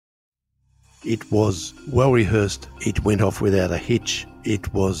It was well rehearsed. It went off without a hitch.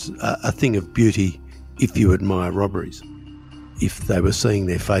 It was a thing of beauty if you admire robberies. If they were seeing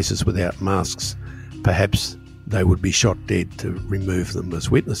their faces without masks, perhaps they would be shot dead to remove them as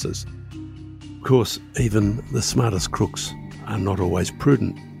witnesses. Of course, even the smartest crooks are not always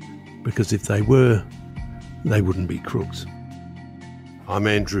prudent, because if they were, they wouldn't be crooks. I'm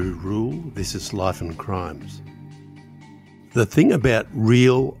Andrew Rule. This is Life and Crimes. The thing about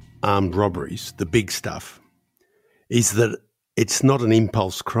real armed robberies, the big stuff, is that it's not an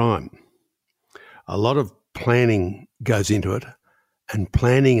impulse crime. A lot of planning goes into it, and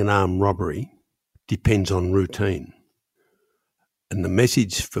planning an armed robbery depends on routine. And the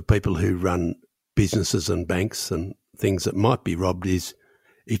message for people who run businesses and banks and things that might be robbed is,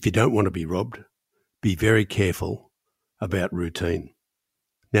 if you don't want to be robbed, be very careful about routine.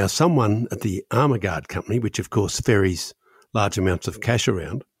 Now, someone at the Armour Guard Company, which of course ferries large amounts of cash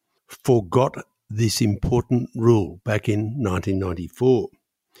around, forgot this important rule back in 1994,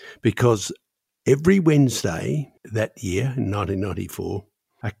 because every Wednesday that year, in 1994,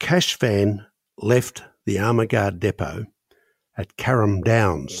 a cash van left the Armour Guard depot at Carrum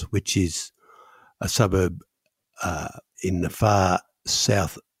Downs, which is a suburb in the far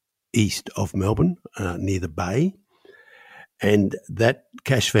southeast of Melbourne, near the bay. And that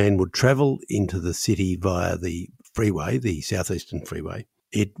cash van would travel into the city via the freeway, the Southeastern Freeway.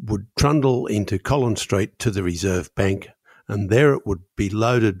 It would trundle into Collins Street to the Reserve Bank, and there it would be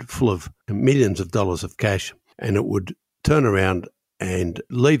loaded full of millions of dollars of cash, and it would turn around and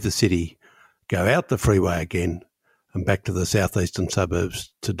leave the city, go out the freeway again, and back to the southeastern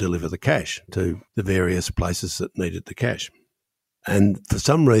suburbs to deliver the cash to the various places that needed the cash. And for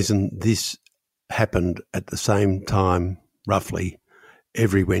some reason, this happened at the same time, roughly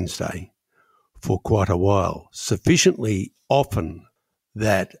every Wednesday, for quite a while, sufficiently often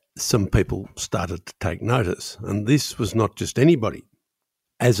that some people started to take notice. And this was not just anybody.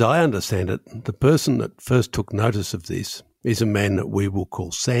 As I understand it, the person that first took notice of this is a man that we will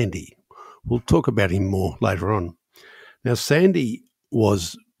call Sandy. We'll talk about him more later on. Now, Sandy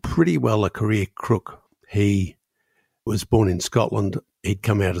was pretty well a career crook. He was born in Scotland. He'd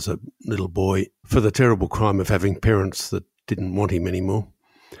come out as a little boy for the terrible crime of having parents that didn't want him anymore,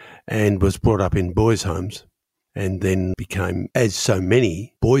 and was brought up in boys' homes, and then became, as so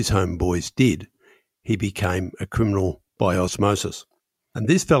many boys' home boys did, he became a criminal by osmosis. And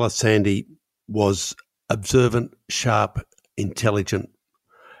this fella, Sandy, was observant, sharp, intelligent,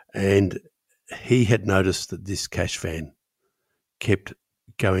 and he had noticed that this cash van kept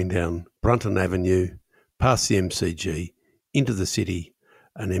going down Brunton Avenue, past the MCG, into the city,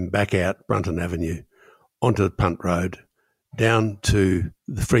 and then back out Brunton Avenue, onto Punt Road, down to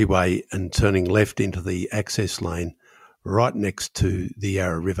the freeway and turning left into the access lane right next to the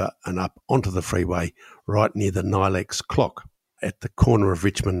Yarra River and up onto the freeway right near the Nilex clock at the corner of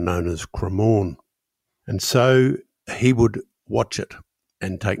Richmond known as Cremorne. And so he would watch it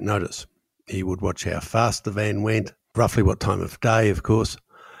and take notice. He would watch how fast the van went, roughly what time of day, of course,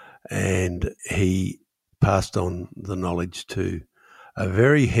 and he passed on the knowledge to a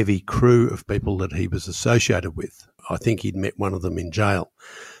very heavy crew of people that he was associated with. I think he'd met one of them in jail.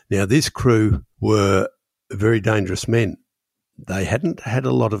 Now, this crew were very dangerous men. They hadn't had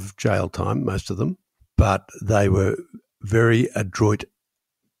a lot of jail time, most of them, but they were very adroit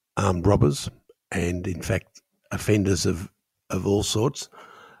armed robbers and, in fact, offenders of all sorts.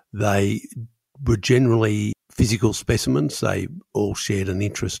 They were generally physical specimens. They all shared an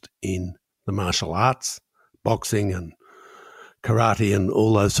interest in the martial arts, boxing and karate and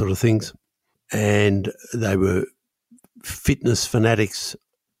all those sort of things. And they were fitness fanatics.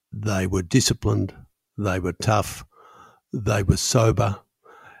 They were disciplined. They were tough. They were sober.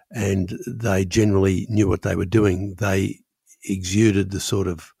 And they generally knew what they were doing. They exuded the sort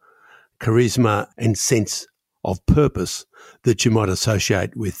of charisma and sense of purpose that you might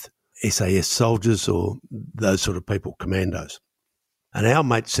associate with SAS soldiers or those sort of people, commandos. And our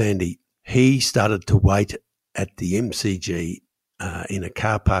mate Sandy, he started to wait at the MCG, in a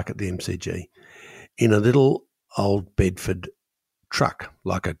car park at the MCG, in a little old Bedford truck,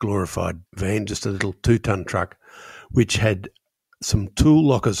 like a glorified van, just a little 2-ton truck, which had some tool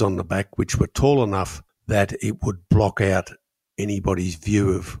lockers on the back, which were tall enough that it would block out anybody's view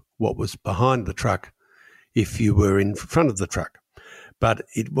of what was behind the truck if you were in front of the truck. But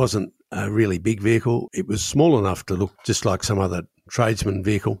it wasn't a really big vehicle. It was small enough to look just like some other tradesman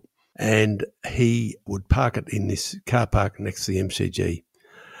vehicle. And he would park it in this car park next to the MCG.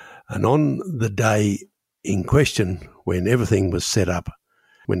 And on the day in question, when everything was set up,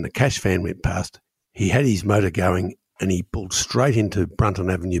 when the cash van went past, he had his motor going and he pulled straight into Brunton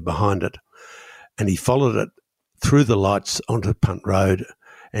Avenue behind it and he followed it through the lights onto Punt Road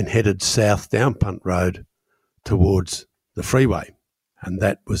and headed south down Punt Road towards the freeway. And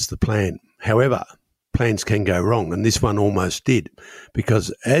that was the plan. However, plans can go wrong, and this one almost did,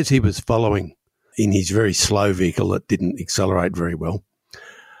 because as he was following in his very slow vehicle that didn't accelerate very well,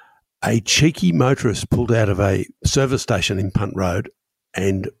 a cheeky motorist pulled out of a service station in Punt Road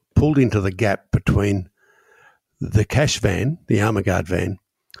and pulled into the gap between the cash van, the Armaguard van,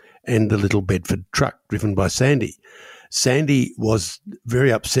 and the little Bedford truck driven by Sandy. Sandy was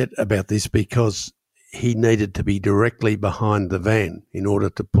very upset about this because he needed to be directly behind the van in order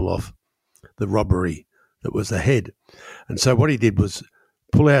to pull off the robbery that was ahead. And so what he did was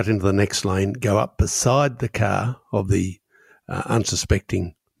pull out into the next lane, go up beside the car of the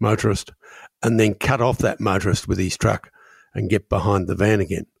unsuspecting motorist, and then cut off that motorist with his truck and get behind the van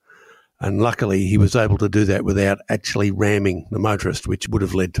again. And luckily he was able to do that without actually ramming the motorist, which would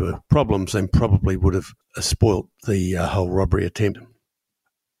have led to problems and probably would have spoilt the whole robbery attempt.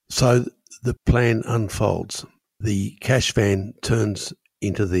 So the plan unfolds. The cash van turns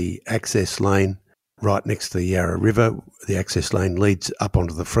into the access lane right next to the Yarra River. The access lane leads up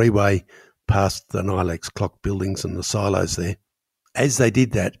onto the freeway, past the Nilex Clock buildings and the silos there. As they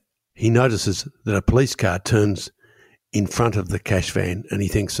did that, he notices that a police car turns in front of the cash van and he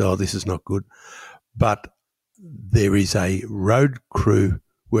thinks, oh, this is not good. But there is a road crew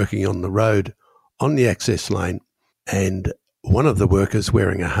working on the road on the access lane, and one of the workers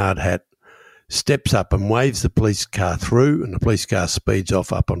wearing a hard hat steps up and waves the police car through, and the police car speeds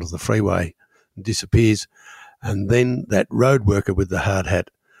off up onto the freeway and disappears. And then that road worker with the hard hat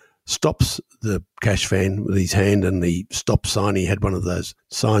stops the cash van with his hand, and the stop sign, he had one of those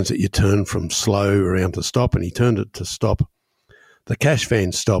signs that you turn from slow around to stop, and he turned it to stop. The cash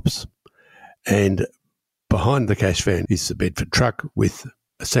van stops, and behind the cash van is the Bedford truck with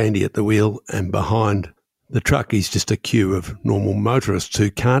Sandy at the wheel, and behind the truck is just a queue of normal motorists who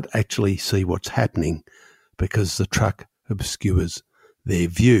can't actually see what's happening because the truck obscures their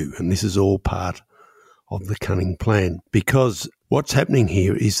view. And this is all part of the cunning plan, because what's happening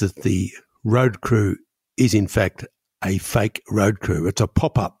here is that the road crew is in fact a fake road crew. It's a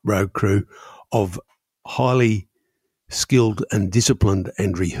pop-up road crew of highly skilled and disciplined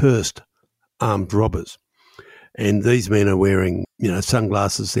and rehearsed armed robbers. And these men are wearing,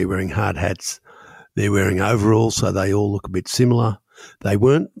 sunglasses, they're wearing hard hats, they're wearing overalls, so they all look a bit similar. They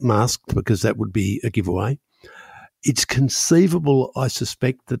weren't masked because that would be a giveaway. It's conceivable, I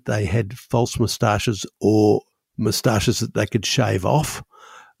suspect, that they had false moustaches or moustaches that they could shave off,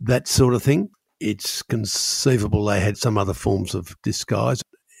 that sort of thing. It's conceivable they had some other forms of disguise.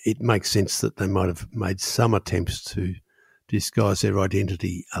 It makes sense that they might have made some attempts to disguise their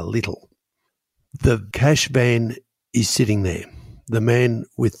identity a little. The cash van is sitting there. The man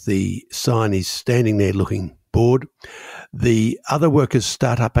with the sign is standing there looking bored. The other workers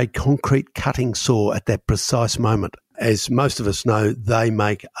start up a concrete cutting saw at that precise moment. As most of us know, they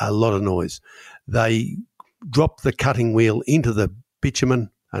make a lot of noise. They drop the cutting wheel into the bitumen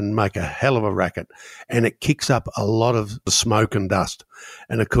and make a hell of a racket, and it kicks up a lot of smoke and dust.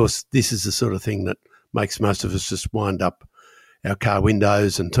 And of course, this is the sort of thing that makes most of us just wind up our car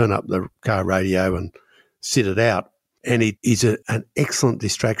windows and turn up the car radio and sit it out. And it is an excellent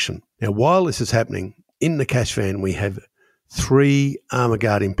distraction. Now, while this is happening, in the cash van we have 3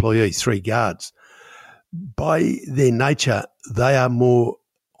 Armaguard employees, 3 guards. By their nature, they are more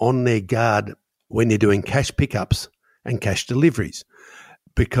on their guard when they're doing cash pickups and cash deliveries,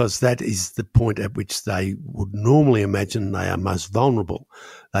 because that is the point at which they would normally imagine they are most vulnerable.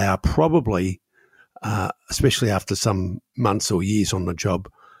 They are probably, especially after some months or years on the job,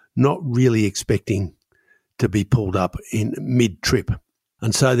 not really expecting to be pulled up in mid-trip.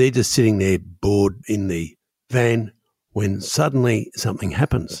 And so they're just sitting there bored in the van when suddenly something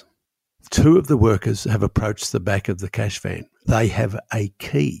happens. 2 of the workers have approached the back of the cash van. They have a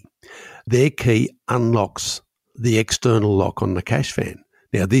key. Their key unlocks the external lock on the cash van.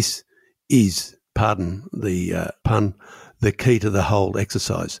 Now, this is, pardon the pun, the key to the whole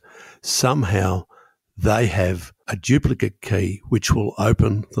exercise. Somehow they have a duplicate key which will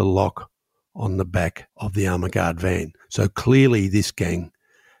open the lock on the back of the Armaguard van. So clearly this gang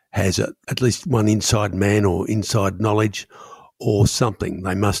has at least one inside man or inside knowledge or something.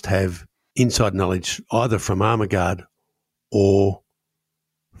 They must have inside knowledge either from Armaguard or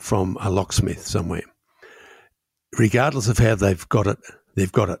from a locksmith somewhere. Regardless of how they've got it,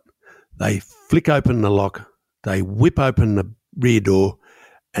 they've got it. They flick open the lock, they whip open the rear door,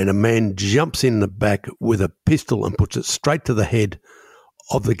 and a man jumps in the back with a pistol and puts it straight to the head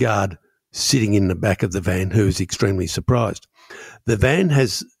of the guard sitting in the back of the van, who is extremely surprised. The van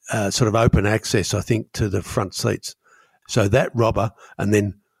has sort of open access, I think, to the front seats. So that robber and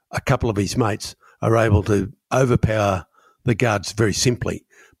then a couple of his mates are able to overpower the guards very simply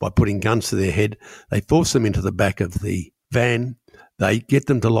by putting guns to their head. They force them into the back of the van. They get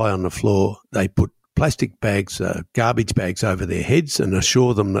them to lie on the floor. They put plastic bags, garbage bags over their heads and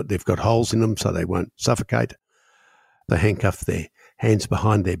assure them that they've got holes in them so they won't suffocate. They handcuff their hands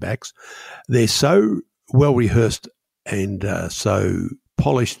behind their backs. They're so well rehearsed and so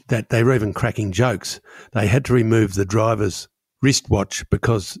polished that they were even cracking jokes. They had to remove the driver's wristwatch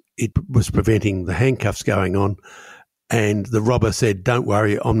because it was preventing the handcuffs going on. And the robber said, "Don't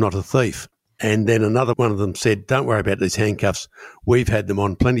worry, I'm not a thief." And then another one of them said, "Don't worry about these handcuffs. We've had them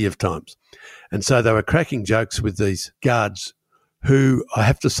on plenty of times." And so they were cracking jokes with these guards who, I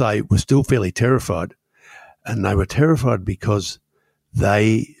have to say, were still fairly terrified. And they were terrified because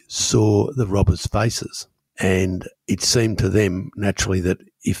they saw the robbers' faces. And it seemed to them, naturally, that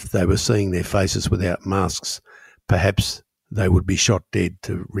if they were seeing their faces without masks, perhaps they would be shot dead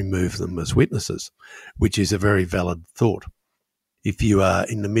to remove them as witnesses, which is a very valid thought. If you are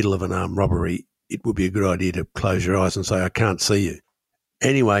in the middle of an armed robbery, it would be a good idea to close your eyes and say, "I can't see you."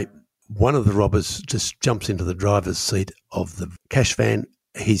 Anyway, one of the robbers just jumps into the driver's seat of the cash van.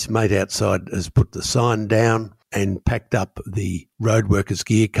 His mate outside has put the sign down and packed up the road workers'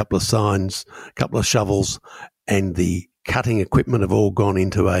 gear, a couple of signs, a couple of shovels, and the cutting equipment have all gone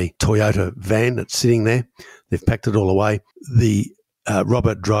into a Toyota van that's sitting there. They've packed it all away. The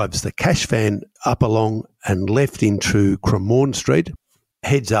robber drives the cash van up along and left into Cremorne Street,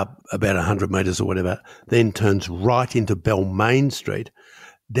 heads up about 100 metres or whatever, then turns right into Balmain Street,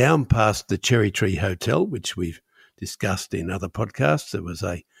 down past the Cherry Tree Hotel, which we've discussed in other podcasts. It was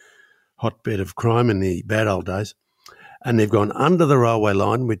a hotbed of crime in the bad old days. And they've gone under the railway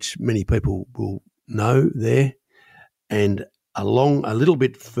line, which many people will know there, and along a little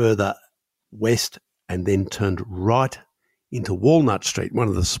bit further west, and then turned right into Walnut Street, one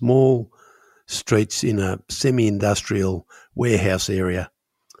of the small streets in a semi-industrial warehouse area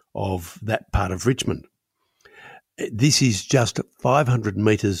of that part of Richmond. This is just 500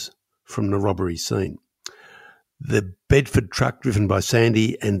 metres from the robbery scene. The Bedford truck driven by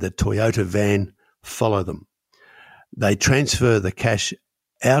Sandy and the Toyota van follow them. They transfer the cash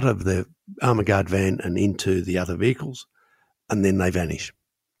out of the armour guard van and into the other vehicles, and then they vanish.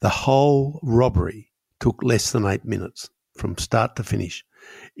 The whole robbery took less than 8 minutes from start to finish.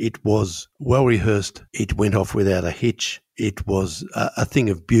 It was well rehearsed. It went off without a hitch. It was a thing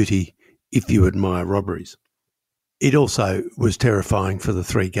of beauty if you admire robberies. It also was terrifying for the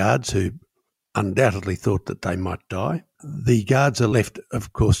three guards who undoubtedly thought that they might die. The guards are left,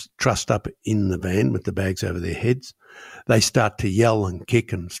 of course, trussed up in the van with the bags over their heads. They start to yell and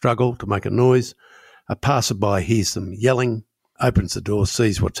kick and struggle to make a noise. A passerby hears them yelling, opens the door,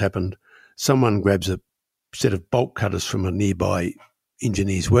 sees what's happened. Someone grabs a set of bolt cutters from a nearby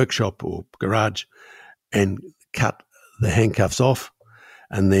engineer's workshop or garage and cut the handcuffs off,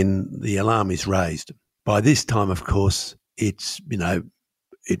 and then the alarm is raised. By this time, of course, it's,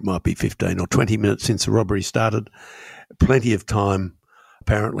 it might be 15 or 20 minutes since the robbery started. Plenty of time,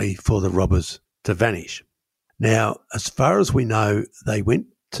 apparently, for the robbers to vanish. Now, as far as we know, they went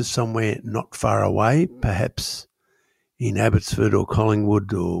to somewhere not far away, perhaps in Abbotsford or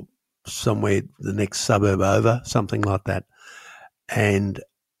Collingwood or somewhere the next suburb over, something like that. And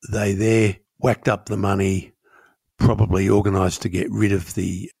they there whacked up the money, probably organised to get rid of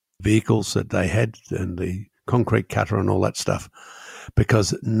the vehicles that they had and the concrete cutter and all that stuff,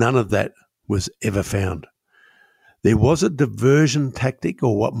 because none of that was ever found. There was a diversion tactic,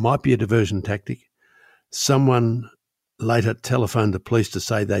 or what might be a diversion tactic. Someone later telephoned the police to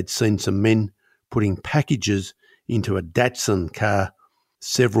say they'd seen some men putting packages into a Datsun car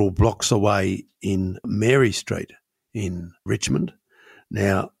several blocks away in Mary Street in Richmond.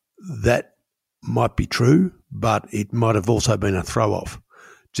 Now, that might be true, but it might have also been a throw-off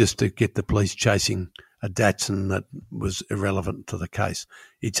just to get the police chasing a Datsun that was irrelevant to the case.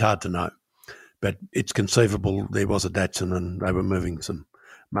 It's hard to know, but it's conceivable there was a Datsun and they were moving some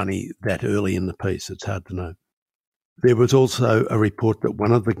money that early in the piece. It's hard to know. There was also a report that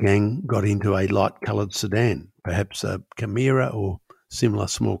one of the gang got into a light-coloured sedan, perhaps a Chimera or similar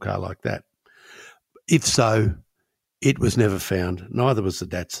small car like that. If so, it was never found. Neither was the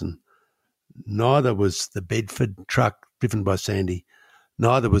Datsun. Neither was the Bedford truck driven by Sandy.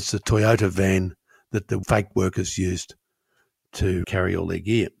 Neither was the Toyota van that the fake workers used to carry all their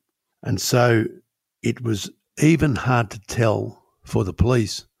gear. And so it was even hard to tell for the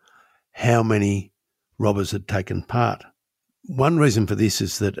police how many robbers had taken part. One reason for this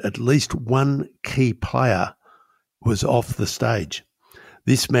is that at least one key player was off the stage.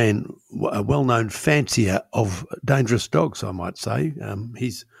 This man, a well-known fancier of dangerous dogs, I might say.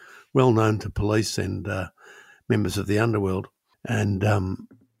 He's well known to police and members of the underworld. And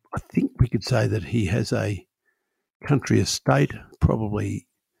I think we could say that he has a country estate, probably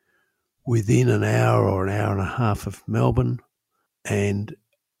within an hour or an hour and a half of Melbourne. And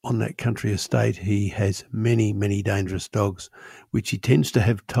on that country estate, he has many, many dangerous dogs, which he tends to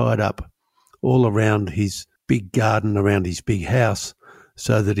have tied up all around his big garden, around his big house,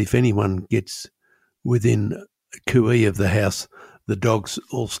 so that if anyone gets within a cooee of the house, the dogs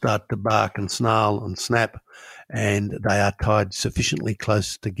all start to bark and snarl and snap, and they are tied sufficiently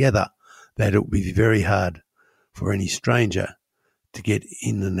close together that it will be very hard for any stranger to get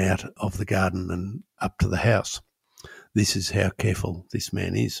in and out of the garden and up to the house. This is how careful this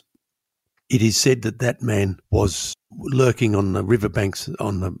man is. It is said that that man was lurking on the riverbanks,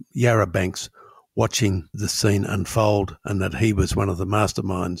 on the Yarra banks, watching the scene unfold, and that he was one of the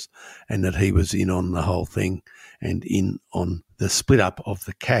masterminds and that he was in on the whole thing and in on the split up of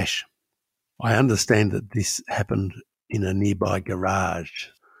the cash. I understand that this happened in a nearby garage,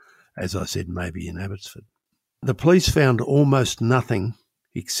 as I said, maybe in Abbotsford. The police found almost nothing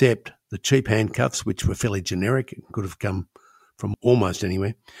except the cheap handcuffs, which were fairly generic and could have come from almost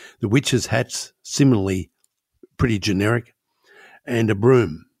anywhere. The witches' hats, similarly pretty generic, and a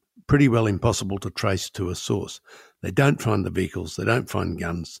broom, pretty well impossible to trace to a source. They don't find the vehicles, they don't find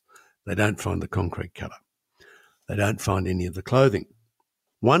guns, they don't find the concrete cutter. They don't find any of the clothing.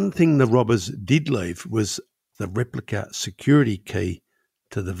 One thing the robbers did leave was the replica security key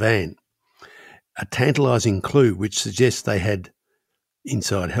to the van, a tantalising clue which suggests they had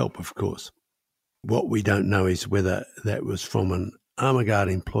inside help, of course. What we don't know is whether that was from an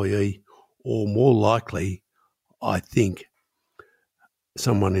Armaguard employee or, more likely, I think,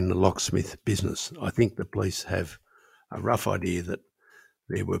 someone in the locksmith business. I think the police have a rough idea that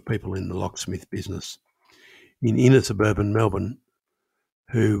there were people in the locksmith business in inner suburban Melbourne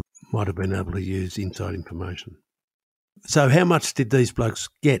who might have been able to use inside information. So how much did these blokes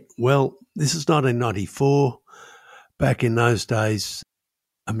get? Well, this is 1994. Back in those days,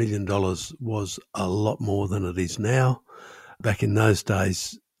 $1 million was a lot more than it is now. Back in those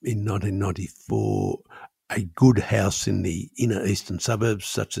days, in 1994, a good house in the inner eastern suburbs,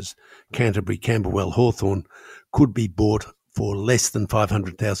 such as Canterbury, Camberwell, Hawthorn, could be bought for less than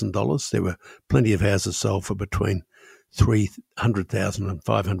 $500,000. There were plenty of houses sold for between $300,000 and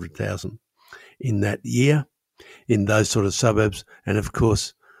 $500,000 in that year in those sort of suburbs. And of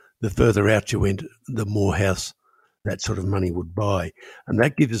course, the further out you went, the more house that sort of money would buy. And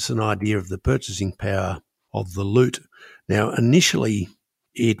that gives us an idea of the purchasing power of the loot. Now, initially,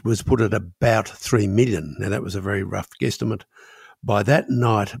 it was put at about $3 million. Now, that was a very rough guesstimate. By that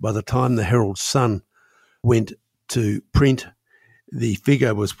night, by the time the Herald Sun went to print, the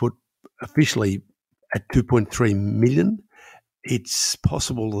figure was put officially at $2.3 million. It's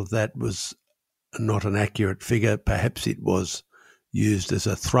possible that was not an accurate figure. Perhaps it was used as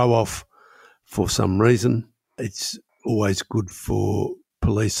a throw-off for some reason. It's always good for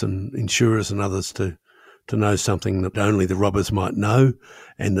police and insurers and others to know something that only the robbers might know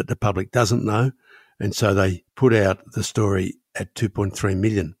and that the public doesn't know. And so they put out the story at $2.3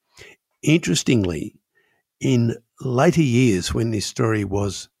 million. Interestingly, in later years when this story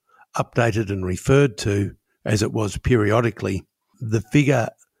was updated and referred to, as it was periodically, the figure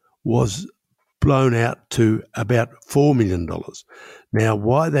was blown out to about $4 million. Now,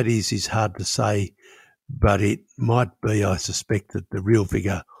 why that is hard to say, but it might be, I suspect, that the real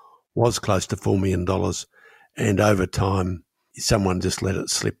figure was close to $4 million, and over time someone just let it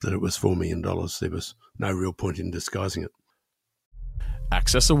slip that it was $4 million. There was no real point in disguising it.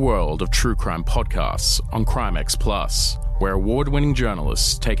 Access a world of true crime podcasts on Crimex Plus, where award-winning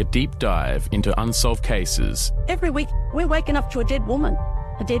journalists take a deep dive into unsolved cases. Every week, we're waking up to a dead woman,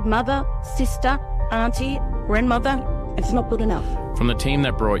 a dead mother, sister, auntie, grandmother. It's not good enough. From the team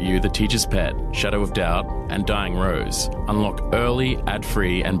that brought you The Teacher's Pet, Shadow of Doubt, and Dying Rose, unlock early,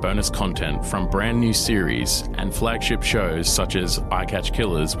 ad-free, and bonus content from brand new series and flagship shows such as I Catch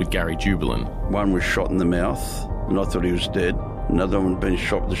Killers with Gary Jubelin. One was shot in the mouth, and I thought he was dead. Another one had been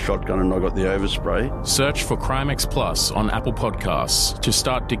shot with a shotgun, and I got the overspray. Search for Crimex Plus on Apple Podcasts to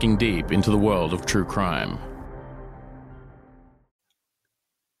start digging deep into the world of true crime.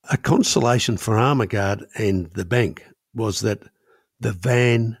 A consolation for Armaguard and the bank was that the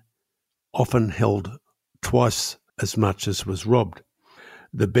van often held twice as much as was robbed.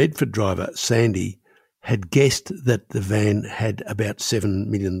 The Bedford driver, Sandy, had guessed that the van had about $7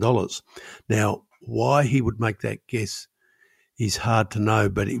 million. Now, why he would make that guess is hard to know,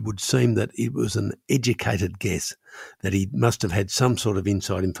 but it would seem that it was an educated guess that he must have had some sort of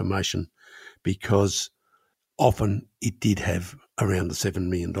inside information, because often it did have around the $7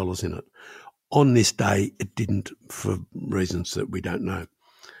 million in it. On this day, it didn't, for reasons that we don't know.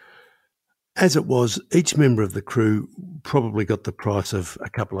 As it was, each member of the crew probably got the price of a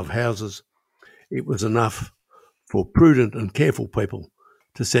couple of houses. It was enough for prudent and careful people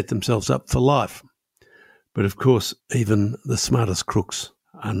to set themselves up for life. But of course, even the smartest crooks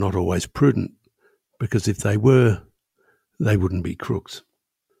are not always prudent, because if they were, they wouldn't be crooks.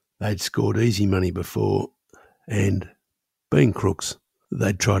 They'd scored easy money before, and being crooks,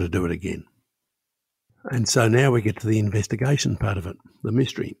 they'd try to do it again. And so now we get to the investigation part of it, the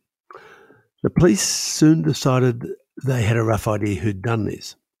mystery. The police soon decided they had a rough idea who'd done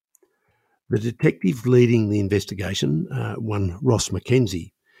this. The detective leading the investigation, one Ross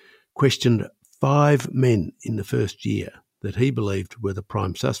McKenzie, questioned 5 men in the first year that he believed were the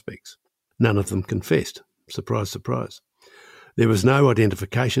prime suspects. None of them confessed. Surprise, surprise. There was no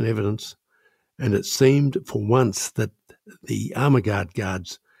identification evidence, and it seemed for once that the Armour Guard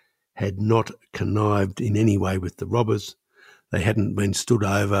guards had not connived in any way with the robbers. They hadn't been stood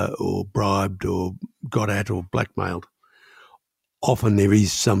over or bribed or got at or blackmailed. Often there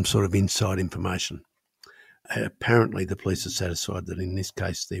is some sort of inside information. Apparently the police are satisfied that in this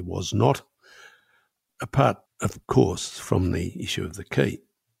case there was not, apart, of course, from the issue of the key.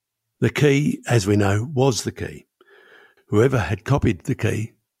 The key, as we know, was the key. Whoever had copied the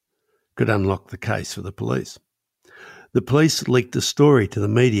key could unlock the case for the police. The police leaked a story to the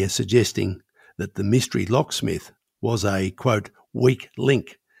media suggesting that the mystery locksmith was a, quote, weak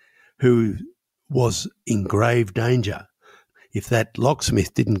link who was in grave danger. If that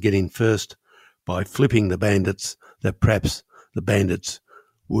locksmith didn't get in first by flipping the bandits, that perhaps the bandits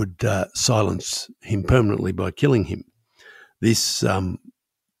would silence him permanently by killing him. This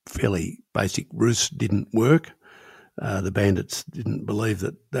fairly basic ruse didn't work. The bandits didn't believe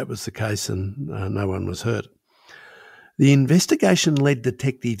that that was the case, and no one was hurt. The investigation led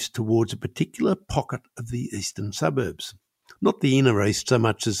detectives towards a particular pocket of the eastern suburbs, not the inner east so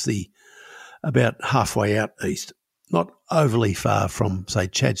much as the about halfway out east, not overly far from, say,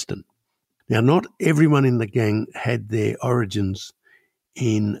 Chadstone. Now, not everyone in the gang had their origins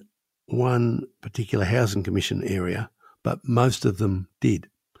in one particular housing commission area, but most of them did.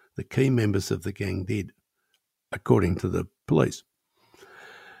 The key members of the gang did, according to the police.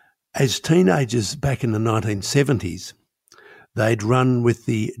 As teenagers back in the 1970s, they'd run with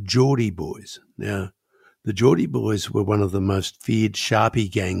the Geordie Boys. Now, the Geordie Boys were one of the most feared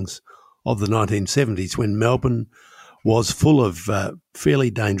Sharpie gangs of the 1970s, when Melbourne was full of fairly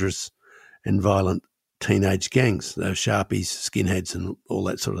dangerous and violent teenage gangs, those Sharpies, skinheads and all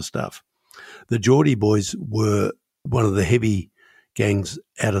that sort of stuff. The Geordie Boys were one of the heavy gangs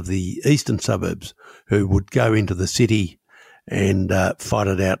out of the eastern suburbs who would go into the city and fight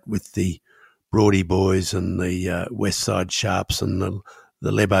it out with the Broady Boys and the West Side Sharps and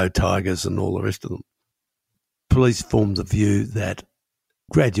the Lebo Tigers and all the rest of them. Police formed the view that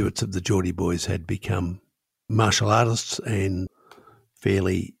graduates of the Geordie Boys had become martial artists and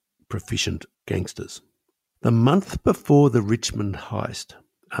fairly proficient gangsters. The month before the Richmond heist,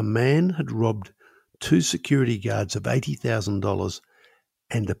 a man had robbed 2 security guards of $80,000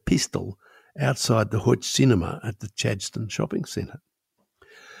 and a pistol outside the Hoyt Cinema at the Chadstone Shopping Centre.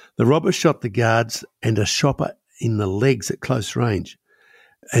 The robber shot the guards and a shopper in the legs at close range,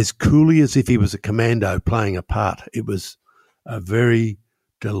 as coolly as if he was a commando playing a part. It was a very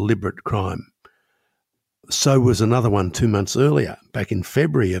deliberate crime. So was another one 2 months earlier, back in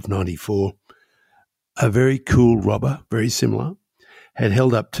February of 94. A very cool robber, very similar, had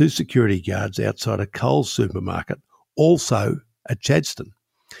held up 2 security guards outside a Coles supermarket, also at Chadstone.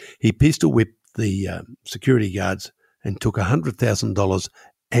 He pistol whipped the security guards and took $100,000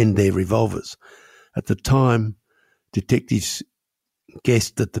 and their revolvers. At the time, detectives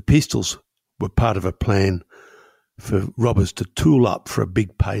guessed that the pistols were part of a plan for robbers to tool up for a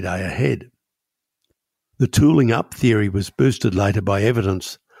big payday ahead. The tooling up theory was boosted later by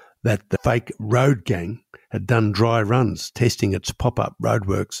evidence that the fake road gang had done dry runs testing its pop-up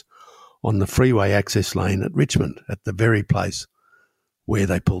roadworks on the freeway access lane at Richmond, at the very place where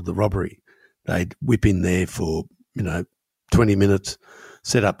they pulled the robbery. They'd whip in there for, 20 minutes,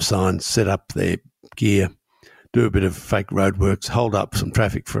 set up signs, set up their gear, do a bit of fake roadworks, hold up some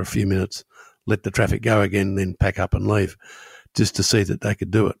traffic for a few minutes, let the traffic go again, then pack up and leave, just to see that they could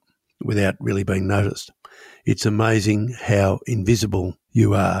do it without really being noticed. It's amazing how invisible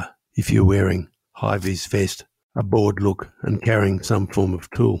you are if you're wearing high-vis vest, a bored look and carrying some form of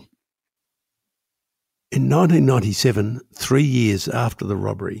tool. In 1997, 3 years after the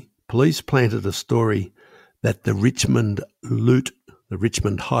robbery, police planted a story that the Richmond loot, the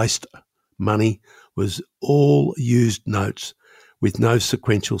Richmond heist money, was all used notes with no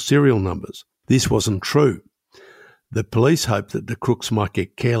sequential serial numbers. This wasn't true. The police hoped that the crooks might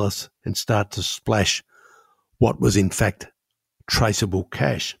get careless and start to splash what was in fact traceable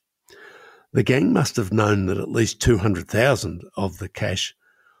cash. The gang must have known that at least 200,000 of the cash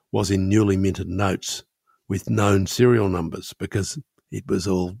was in newly minted notes with known serial numbers, because it was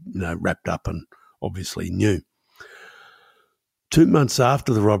all, wrapped up and obviously new. 2 months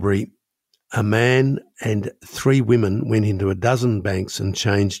after the robbery, a man and 3 women went into a dozen banks and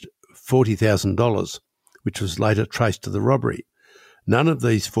changed $40,000, which was later traced to the robbery. None of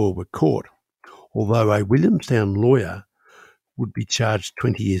these 4 were caught, although a Williamstown lawyer would be charged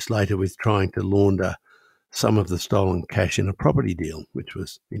 20 years later with trying to launder some of the stolen cash in a property deal, which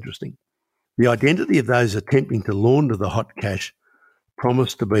was interesting. The identity of those attempting to launder the hot cash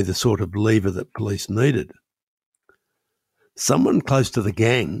promised to be the sort of lever that police needed. Someone close to the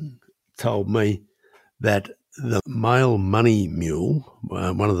gang told me that the male money mule,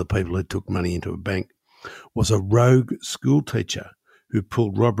 one of the people who took money into a bank, was a rogue school teacher who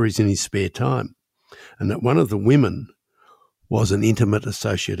pulled robberies in his spare time, and that one of the women was an intimate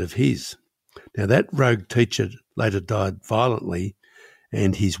associate of his. Now, that rogue teacher later died violently,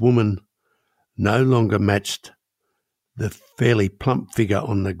 and his woman no longer matched the fairly plump figure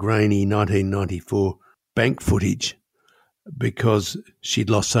on the grainy 1994 bank footage because she'd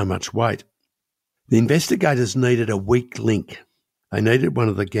lost so much weight. The investigators needed a weak link. They needed one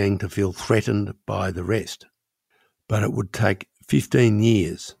of the gang to feel threatened by the rest. But it would take 15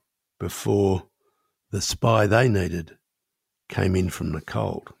 years before the spy they needed came in from the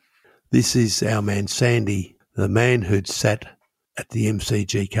cold. This is our man Sandy, the man who'd sat at the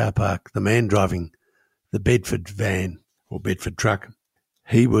MCG car park, the man driving the Bedford van or Bedford truck.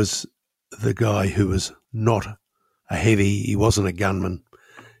 He was the guy who was not a heavy, he wasn't a gunman,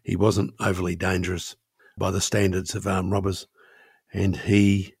 he wasn't overly dangerous by the standards of armed robbers. And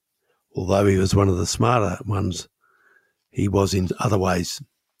he, although he was one of the smarter ones, he was in other ways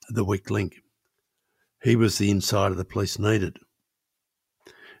the weak link. He was the insider the police needed.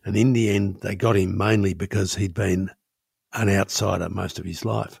 And in the end, they got him mainly because he'd been an outsider most of his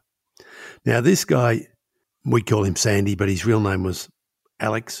life. Now, this guy, we call him Sandy, but his real name was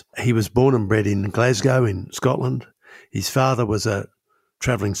Alex. He was born and bred in Glasgow in Scotland. His father was a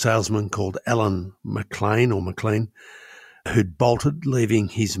travelling salesman called Alan McLean, who'd bolted, leaving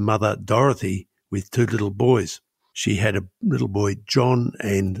his mother Dorothy with 2 little boys. She had a little boy John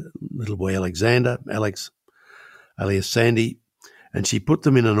and little boy Alexander, Alex alias Sandy, and she put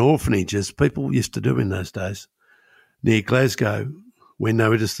them in an orphanage, as people used to do in those days, near Glasgow, when they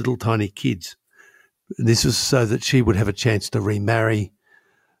were just little tiny kids. And this was so that she would have a chance to remarry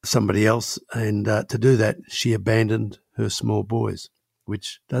somebody else, and to do that she abandoned her small boys,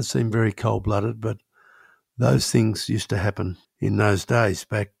 which does seem very cold-blooded, but those things used to happen in those days,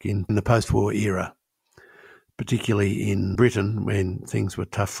 back in the post-war era, particularly in Britain when things were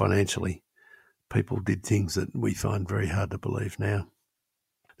tough financially. People did things that we find very hard to believe now.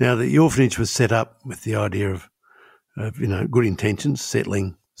 Now, the orphanage was set up with the idea of good intentions,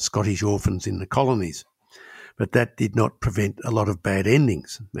 settling Scottish orphans in the colonies. But that did not prevent a lot of bad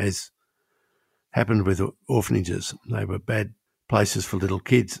endings, as happened with orphanages. They were bad places for little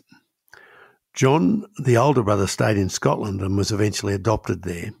kids. John, the older brother, stayed in Scotland and was eventually adopted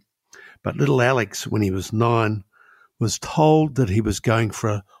there. But little Alex, when he was 9, was told that he was going for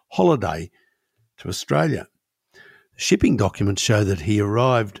a holiday to Australia. Shipping documents show that he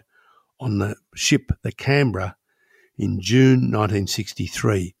arrived on the ship, the Canberra, in June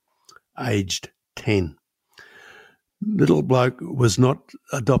 1963, aged 10. Little bloke was not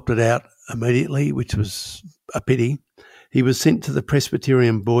adopted out immediately, which was a pity. He was sent to the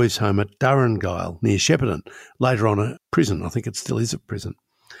Presbyterian Boys' Home at Durrangyle, near Shepparton, later on a prison. I think it still is a prison.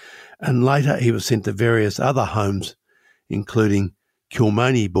 And later he was sent to various other homes, including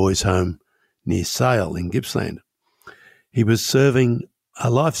Kilmoney Boys' Home near Sale in Gippsland. He was serving a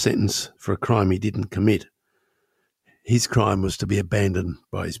life sentence for a crime he didn't commit. His crime was to be abandoned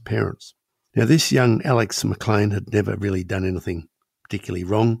by his parents. Now, this young Alex McLean had never really done anything particularly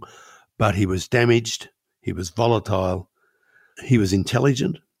wrong, but he was damaged, he was volatile, he was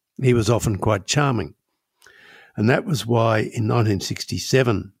intelligent, he was often quite charming. And that was why in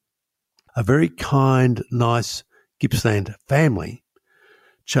 1967, a very kind, nice Gippsland family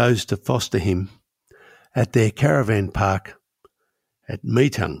chose to foster him at their caravan park at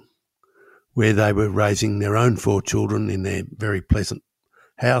Meetung, where they were raising their own 4 children in their very pleasant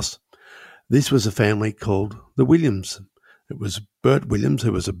house. This was a family called the Williams. It was Bert Williams,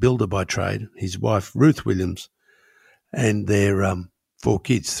 who was a builder by trade, his wife Ruth Williams, and their 4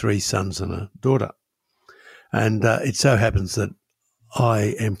 kids, 3 sons and a daughter. And it so happens that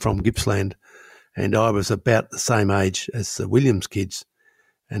I am from Gippsland, and I was about the same age as the Williams kids,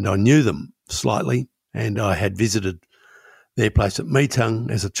 and I knew them slightly, and I had visited their place at Meetung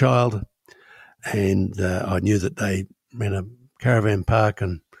as a child, and I knew that they ran a caravan park,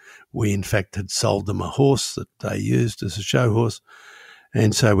 and we in fact had sold them a horse that they used as a show horse,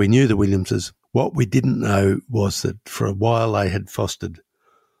 and so we knew the Williamses. What we didn't know was that for a while they had fostered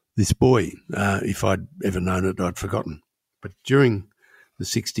this boy. If I'd ever known it, I'd forgotten. But during the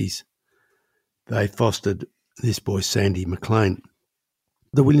 60s, they fostered this boy, Sandy McLean.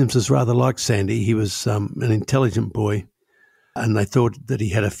 The Williamses rather liked Sandy. He was an intelligent boy, and they thought that he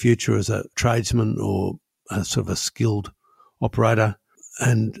had a future as a tradesman or a sort of a skilled operator.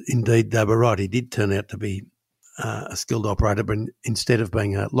 And indeed, they were right. He did turn out to be a skilled operator, but instead of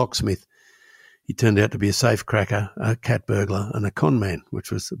being a locksmith, he turned out to be a safecracker, a cat burglar, and a con man, which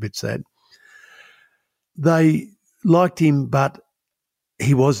was a bit sad. They liked him, but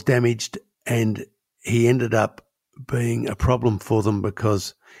he was damaged, and he ended up being a problem for them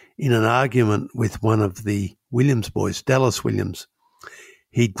because in an argument with one of the Williams boys, Dallas Williams,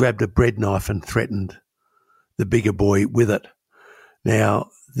 he grabbed a bread knife and threatened the bigger boy with it. Now,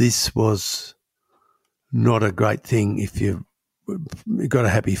 this was not a great thing. If you've got a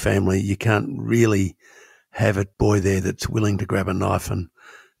happy family, you can't really have a boy there that's willing to grab a knife and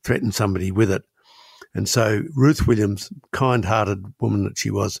threaten somebody with it. And so Ruth Williams, kind-hearted woman that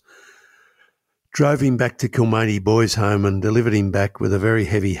she was, drove him back to Kilmany Boys' Home and delivered him back with a very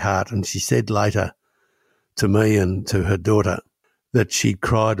heavy heart. And she said later to me and to her daughter that she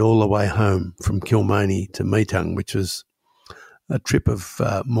cried all the way home from Kilmany to Meetung, which was a trip of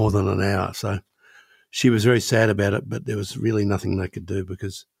more than an hour. So she was very sad about it, but there was really nothing they could do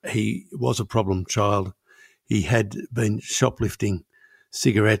because he was a problem child. He had been shoplifting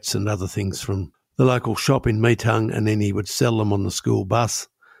cigarettes and other things from the local shop in Meetung, and then he would sell them on the school bus.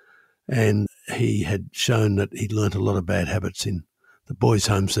 And he had shown that he'd learnt a lot of bad habits in the boys'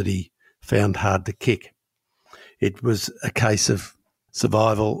 homes that he found hard to kick. It was a case of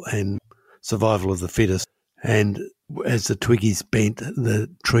survival and survival of the fittest. And as the twiggies bent, the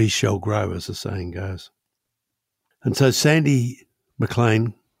tree shall grow, as the saying goes. And so Sandy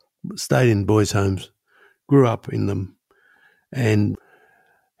McLean stayed in boys' homes, grew up in them, and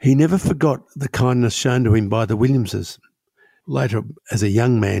he never forgot the kindness shown to him by the Williamses. Later, as a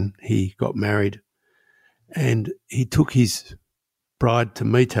young man, he got married and he took his bride to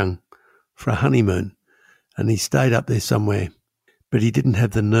Meetung for a honeymoon, and he stayed up there somewhere, but he didn't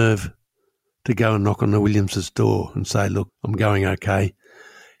have the nerve to go and knock on the Williamses' door and say, look, I'm going okay.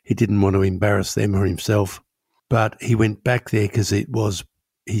 He didn't want to embarrass them or himself, but he went back there because it was,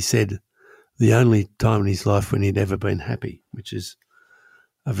 he said, the only time in his life when he'd ever been happy, which is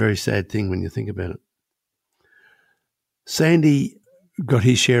a very sad thing when you think about it. Sandy got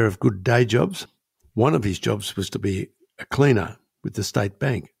his share of good day jobs. One of his jobs was to be a cleaner with the State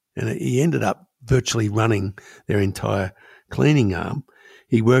Bank, and he ended up virtually running their entire cleaning arm.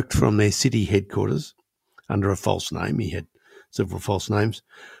 He worked from their city headquarters under a false name. He had several false names.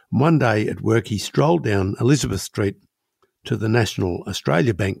 One day at work, he strolled down Elizabeth Street to the National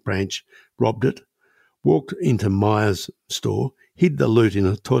Australia Bank branch, robbed it, walked into Myers' store, hid the loot in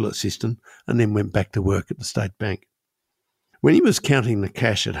a toilet cistern, and then went back to work at the State Bank. When he was counting the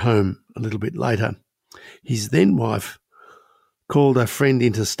cash at home a little bit later, his then wife called a friend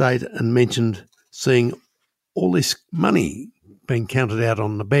interstate and mentioned seeing all this money being counted out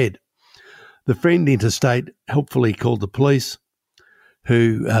on the bed. The friend interstate helpfully called the police,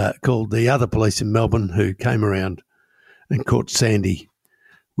 who called the other police in Melbourne, who came around and caught Sandy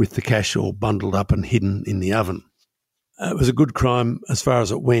with the cash all bundled up and hidden in the oven. It was a good crime as far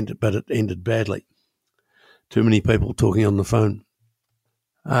as it went, but it ended badly. Too many people talking on the phone.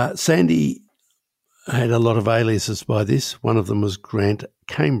 Sandy had a lot of aliases by this. One of them was Grant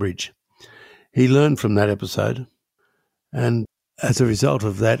Cambridge. He learned from that episode, and as a result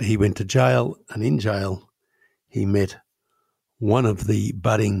of that, he went to jail, and in jail he met one of the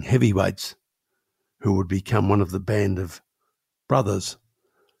budding heavyweights who would become one of the band of brothers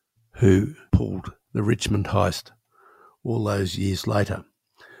who pulled the Richmond heist all those years later.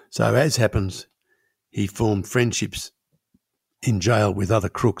 So as happens, he formed friendships in jail with other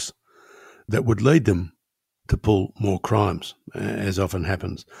crooks that would lead them to pull more crimes, as often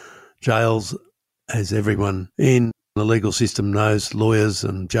happens. Jails, as everyone in the legal system knows, lawyers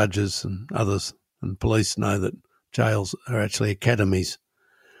and judges and others and police know that jails are actually academies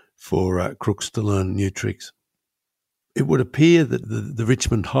for crooks to learn new tricks. It would appear that the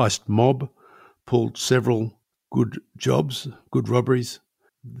Richmond heist mob pulled several good jobs, good robberies.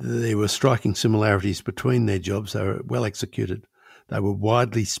 There were striking similarities between their jobs. They were well executed. They were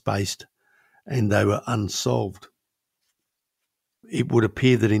widely spaced and they were unsolved. It would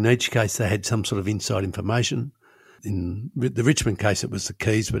appear that in each case they had some sort of inside information. In the Richmond case, it was the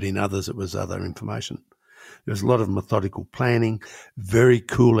keys, but in others it was other information. There was a lot of methodical planning, very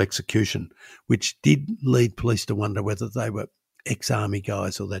cool execution, which did lead police to wonder whether they were ex-army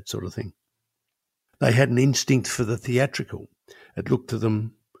guys or that sort of thing. They had an instinct for the theatrical. It looked to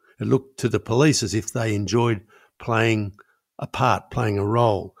the police as if they enjoyed playing a part, playing a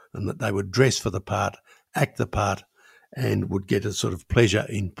role, and that they would dress for the part, act the part, and would get a sort of pleasure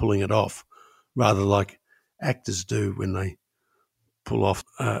in pulling it off, rather like actors do when they pull off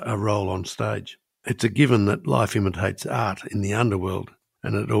a role on stage. It's a given that life imitates art in the underworld,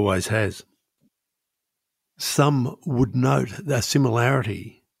 and it always has. Some would note the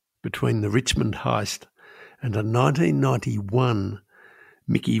similarity between the Richmond heist and a 1991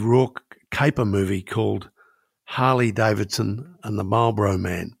 Mickey Rourke caper movie called Harley Davidson and the Marlboro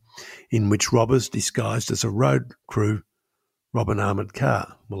Man, in which robbers disguised as a road crew rob an armoured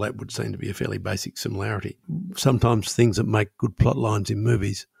car. Well, that would seem to be a fairly basic similarity. Sometimes things that make good plot lines in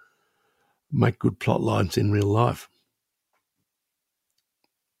movies make good plot lines in real life.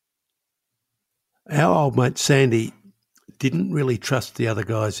 Our old mate Sandy didn't really trust the other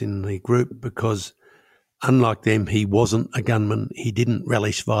guys in the group because, unlike them, he wasn't a gunman, he didn't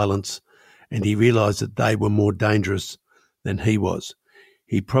relish violence, and he realised that they were more dangerous than he was.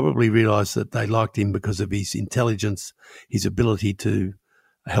 He probably realised that they liked him because of his intelligence, his ability to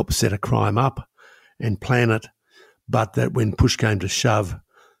help set a crime up and plan it, but that when push came to shove,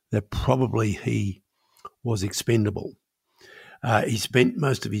 that probably he was expendable. He spent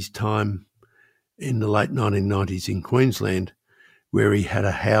most of his time in the late 1990s in Queensland, where he had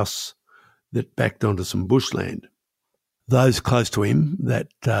a house that backed onto some bushland. Those close to him, that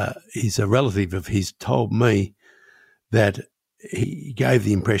is a relative of his, told me that he gave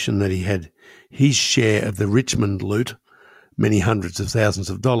the impression that he had his share of the Richmond loot, many hundreds of thousands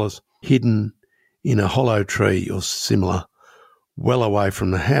of dollars, hidden in a hollow tree or similar, well away from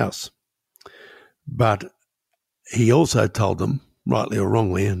the house. But he also told them, rightly or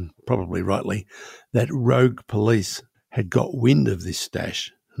wrongly, and probably rightly, that rogue police had got wind of this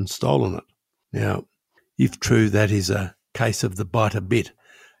stash and stolen it. Now, if true, that is a case of the bite a bit.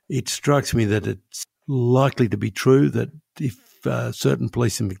 It strikes me that it's likely to be true that if certain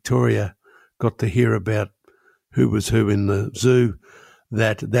police in Victoria got to hear about who was who in the zoo,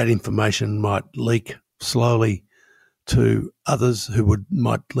 that information might leak slowly to others who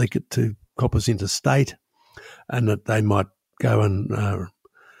might leak it to coppers interstate, and that they might go and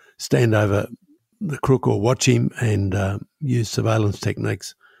stand over the crook or watch him and use surveillance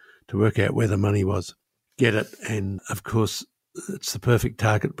techniques to work out where the money was, get it, and of course it's the perfect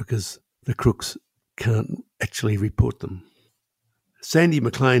target because the crooks can't actually report them. Sandy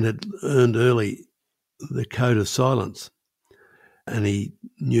McLean had earned early the code of silence, and he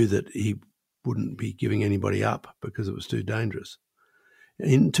knew that he wouldn't be giving anybody up because it was too dangerous.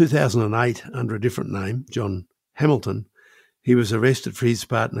 In 2008, under a different name, John Hamilton, he was arrested for his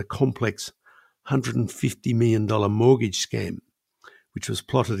part in a complex $150 million mortgage scam, which was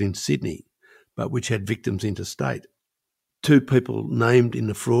plotted in Sydney, but which had victims interstate. Two people named in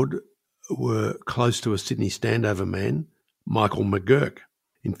the fraud were close to a Sydney standover man, Michael McGurk.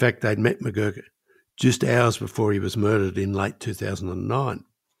 In fact, they'd met McGurk just hours before he was murdered in late 2009.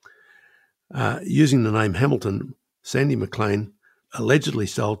 Using the name Hamilton, Sandy McLean allegedly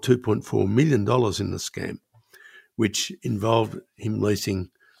stole $2.4 million in the scam, which involved him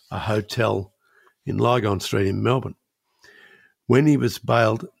leasing a hotel in Lygon Street in Melbourne. When he was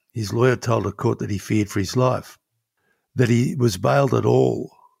bailed, his lawyer told a court that he feared for his life. That he was bailed at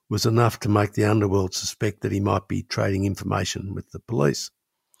all was enough to make the underworld suspect that he might be trading information with the police.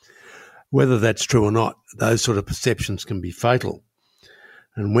 Whether that's true or not, those sort of perceptions can be fatal.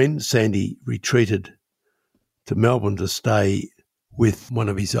 And when Sandy retreated to Melbourne to stay with one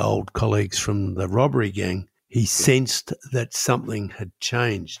of his old colleagues from the robbery gang, he sensed that something had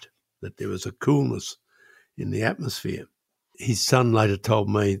changed, that there was a coolness in the atmosphere. His son later told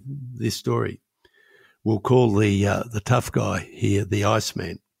me this story. We'll call the tough guy here the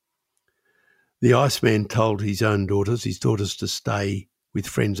Iceman. The Iceman told his daughters to stay with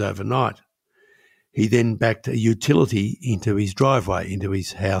friends overnight. He then backed a utility into his driveway, into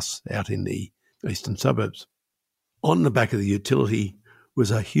his house out in the eastern suburbs. On the back of the utility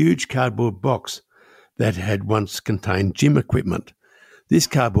was a huge cardboard box that had once contained gym equipment. This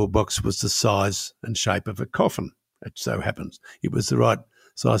cardboard box was the size and shape of a coffin. It so happens it was the right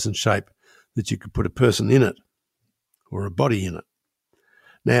size and shape that you could put a person in it or a body in it.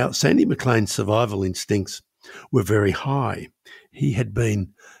 Now, Sandy McLean's survival instincts were very high. He had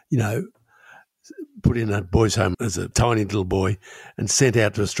been, put in a boys' home as a tiny little boy and sent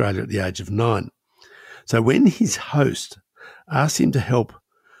out to Australia at the age of 9. So when his host asked him to help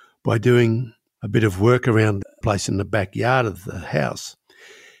by doing a bit of work around the place in the backyard of the house,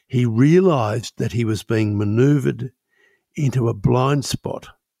 he realised that he was being manoeuvred into a blind spot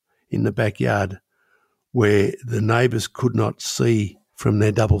in the backyard where the neighbours could not see from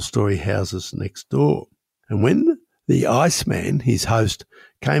their double-storey houses next door. And when the Iceman, his host,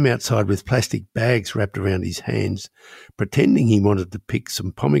 came outside with plastic bags wrapped around his hands, pretending he wanted to pick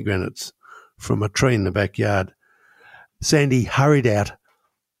some pomegranates from a tree in the backyard, Sandy hurried out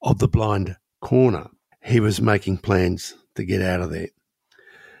of the blind corner. He was making plans to get out of there.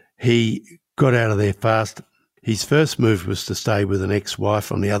 He got out of there fast. His first move was to stay with an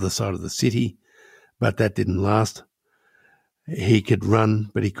ex-wife on the other side of the city, but that didn't last. He could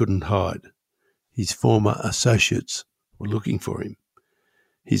run, but he couldn't hide. His former associates were looking for him.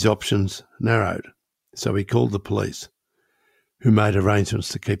 His options narrowed, so he called the police, who made arrangements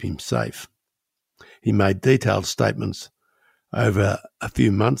to keep him safe. He made detailed statements over a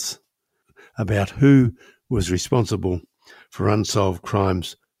few months about who was responsible for unsolved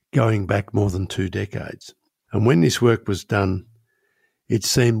crimes going back more than 2 decades. And when this work was done, it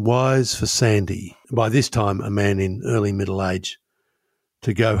seemed wise for Sandy, by this time a man in early middle age,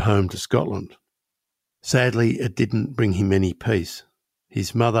 to go home to Scotland. Sadly, it didn't bring him any peace.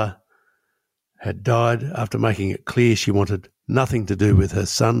 His mother had died after making it clear she wanted nothing to do with her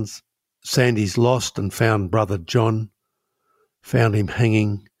sons. Sandy's lost and found brother John found him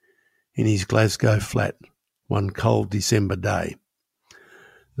hanging in his Glasgow flat one cold December day.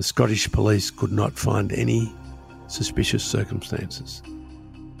 The Scottish police could not find any suspicious circumstances.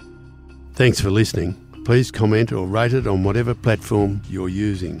 Thanks for listening. Please comment or rate it on whatever platform you're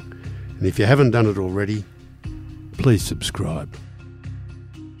using. And if you haven't done it already, please subscribe.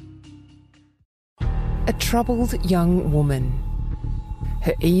 A troubled young woman.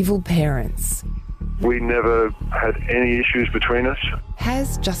 Her evil parents. We never had any issues between us.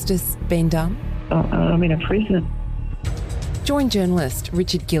 Has justice been done? I'm in a prison. Join journalist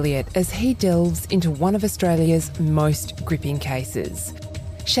Richard Gilliatt as he delves into one of Australia's most gripping cases.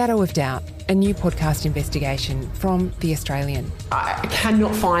 Shadow of Doubt, a new podcast investigation from The Australian. I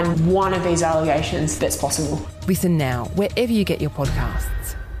cannot find one of these allegations that's possible. Listen now, wherever you get your podcasts.